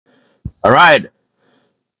All right.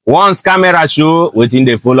 Once camera show, waiting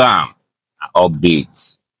the follow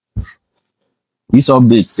updates. These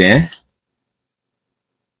updates,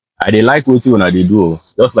 I dey like what you wanna they do,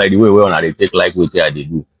 just like the way we wanna they take like what I they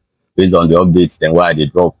do based on the updates. Then why they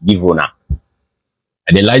drop give una.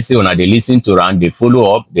 I dey like say una they listen to and they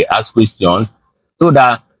follow up, they ask questions, so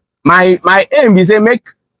that my aim is say make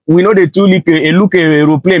we know the two look a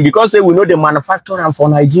aeroplane because say we know the manufacturer for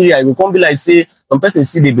Nigeria. It will come be like say some person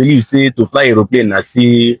see they believe say to fly aeroplane and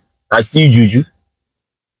see juju.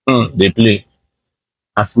 They play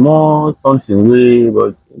a small something way,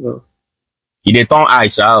 but you know, if they turn eye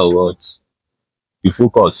or what, you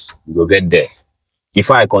focus, you go get there.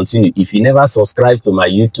 Before I continue, if you never subscribe to my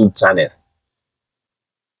YouTube channel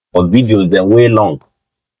or videos, then way long.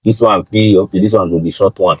 This one play okay, this one will be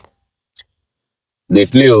short one. They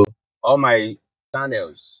play all my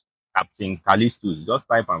channels, Captain Callistus. Just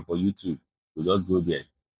type them for YouTube. You just go there,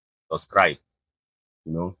 subscribe.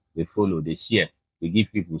 You know, they follow, they share, they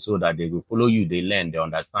give people so that they will follow you, they learn, they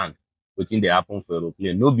understand what thing they happen for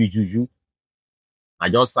aeroplane. No be juju. I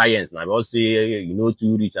just science. I just say, you know,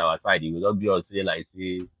 to reach our side, you will not be able to say like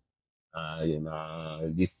say you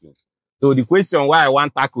know, this thing. So the question why I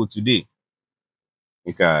want tackle today,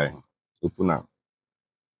 okay, open up.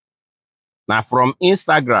 Now from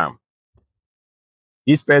Instagram,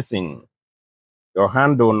 this person, your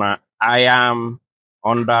handle now I am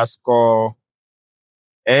underscore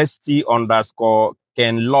ST underscore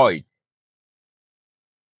Ken Lloyd.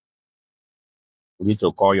 You need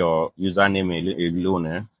to call your username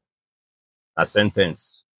alone, a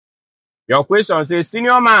sentence. Your question says,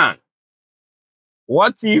 senior man,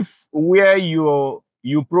 what if where you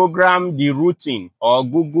program the routing or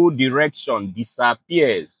Google direction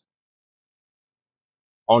disappears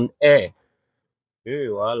on air? Hey,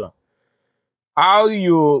 voila. How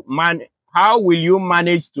will you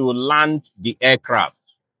manage to land the aircraft?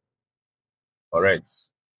 Correct.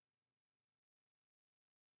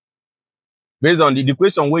 Based on the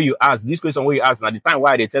question where you ask, this question where you ask, now the time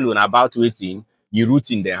why they tell you about waiting, you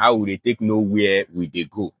routing, then how will they take know where will they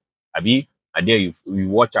go? Abi, and there you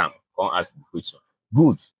watch and come ask the question.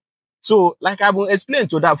 Good. So, like I will explain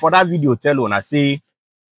to that for that video, tell you, I say,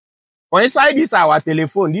 for inside this our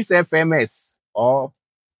telephone, this FMS or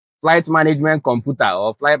flight management computer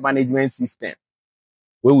or flight management system,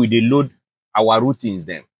 where we they load our routines,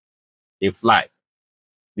 then they fly.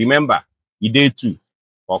 Remember, the day 2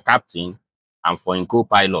 for captain and for in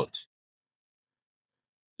co-pilot.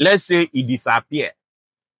 Let's say it disappear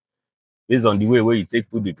based on the way where you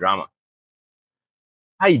take put the grammar.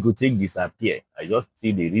 How you go take disappear? I just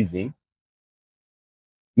see the reason.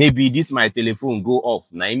 Maybe this my telephone go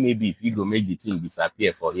off. Now maybe if you go make the thing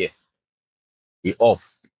disappear for here. It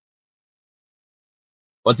off.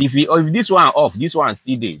 But if this one off, this one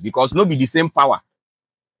still there because no be the same power.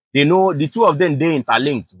 They know the two of them they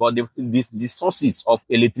interlinked, but the sources of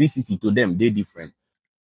electricity to them they different.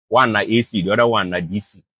 One na AC, the other one na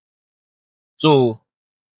DC. So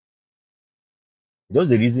just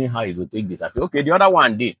the reason how you go take this. Okay, the other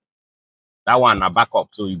one did. That one na backup,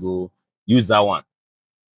 so you go use that one.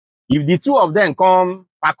 If the two of them come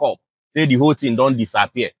back up, say the whole thing don't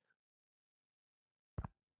disappear,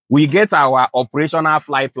 we get our operational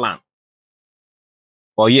flight plan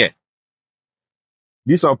for here.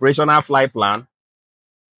 This operational flight plan,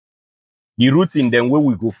 the routing then where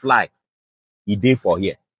we go fly, the day for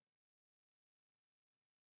here.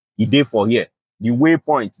 The day for here. The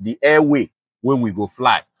waypoint, the airway where we go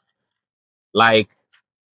fly. Like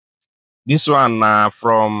this one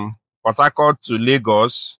from Port Harcourt to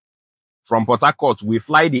Lagos. From Port Harcourt, we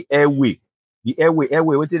fly the airway. The airway,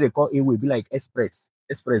 what do they call airway? Be like express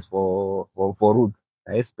for road.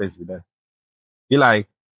 Express with that. Be like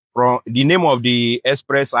from the name of the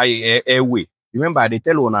express airway. Remember, they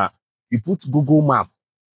tell you you put Google Map,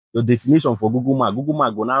 your destination for Google Map. Google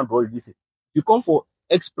Map go now draw this. You come for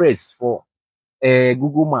express for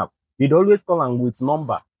Google Map. They'd always call them with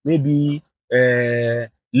number. Maybe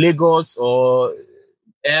Lagos or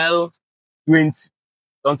L20,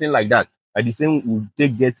 something like that. At the same, we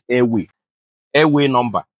take get airway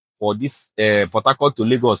number for this Port Harcourt to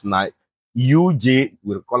Lagos now. UJ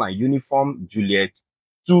will call an Uniform Juliet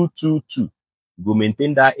 222. Go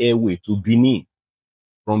maintain that airway to Benin.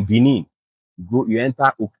 From Benin, you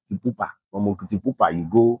enter Okitipupa. From Okitipupa, you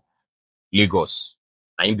go Lagos.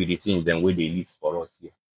 And be the things then where they list for us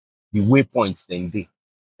here. The waypoints then they.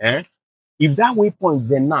 If that waypoint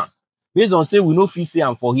then now, based on say we know fit say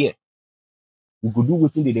and for here, we could do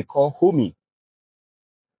what they call homing.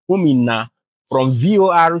 Homing now from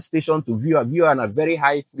VOR station to VOR. VOR on a very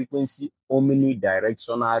high frequency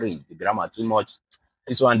omnidirectional range. The grammar too much.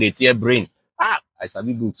 This one they tear brain. Ah, I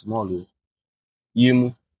sabi book small. Oh.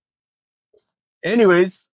 Yimu.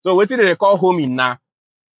 Anyways, so what did they call homing now?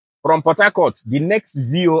 From Port Harcourt, the next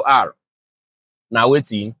VOR now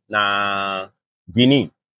waiting na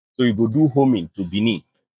Benin. So you go do homing to Benin.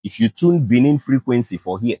 If you tune Benin frequency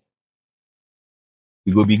for here,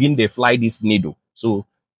 you go begin to fly this needle. So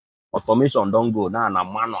automation don't go now na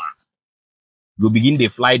manual. You go begin to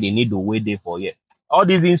fly the needle way there for here. All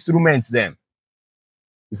these instruments then.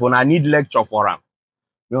 If I need lecture for them,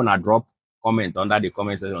 you wanna drop comment under the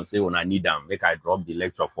comment section say when I need them, make I drop the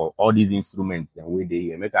lecture for all these instruments then way they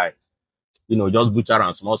here. Make I just butcher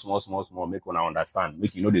and small, make una understand.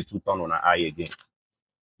 Make you know the two turn on an eye again.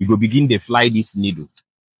 You go begin to fly this needle.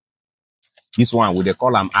 This one, we they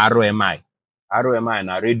call them ROMI. ROMI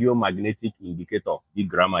na radio magnetic indicator. Big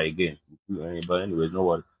grammar again. But anyways, no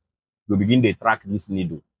worry. You begin to track this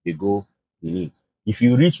needle. They go Benin. If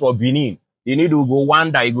you reach for Benin, the needle go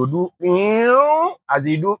wander. You go do as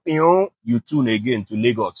you do you tune again to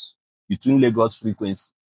Lagos. You tune Lagos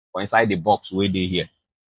frequency or inside the box where they here.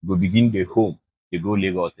 You go begin the home. They go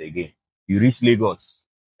Lagos again. You reach Lagos,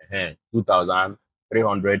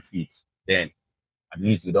 2,300 feet. Then at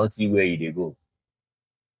least you don't see where you go.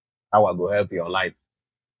 How I go help your life?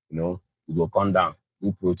 You go come down,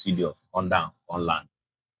 do procedure, come down, on land.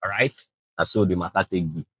 All right? That's so the matter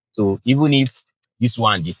take be. So even if this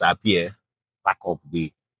one disappear, back up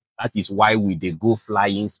the. That is why we they go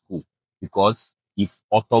flying school. Because if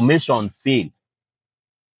automation fail,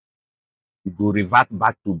 you go revert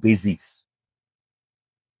back to basics.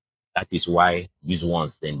 That is why these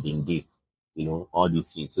ones then dey. All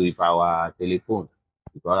these things. So if our telephone,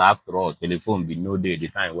 because after all, telephone be no day the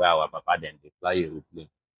time where our papa then they fly aeroplane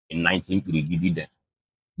in 1930 then.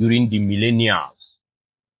 During the millennials.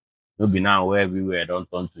 No be now where everywhere don't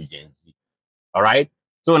turn to Gen Z. All right.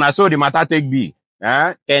 So now so the matter take be.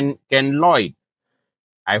 Ken Lloyd.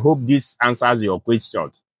 I hope this answers your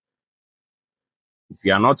question. If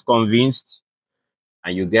you are not convinced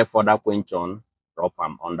and you get further question, drop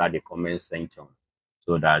them under the comment section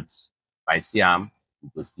so that if I see them,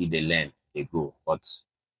 you will see the learn, they go. But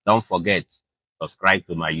don't forget, subscribe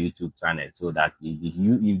to my YouTube channel so that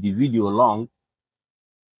if the video long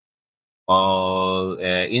or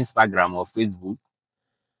Instagram or Facebook,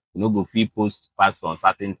 go free post past on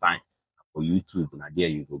certain time for YouTube. Now there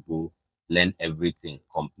you go learn everything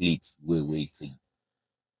complete waiting.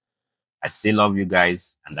 I still love you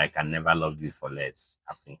guys and I can never love you for less.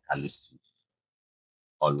 I think Callistus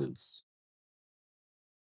always.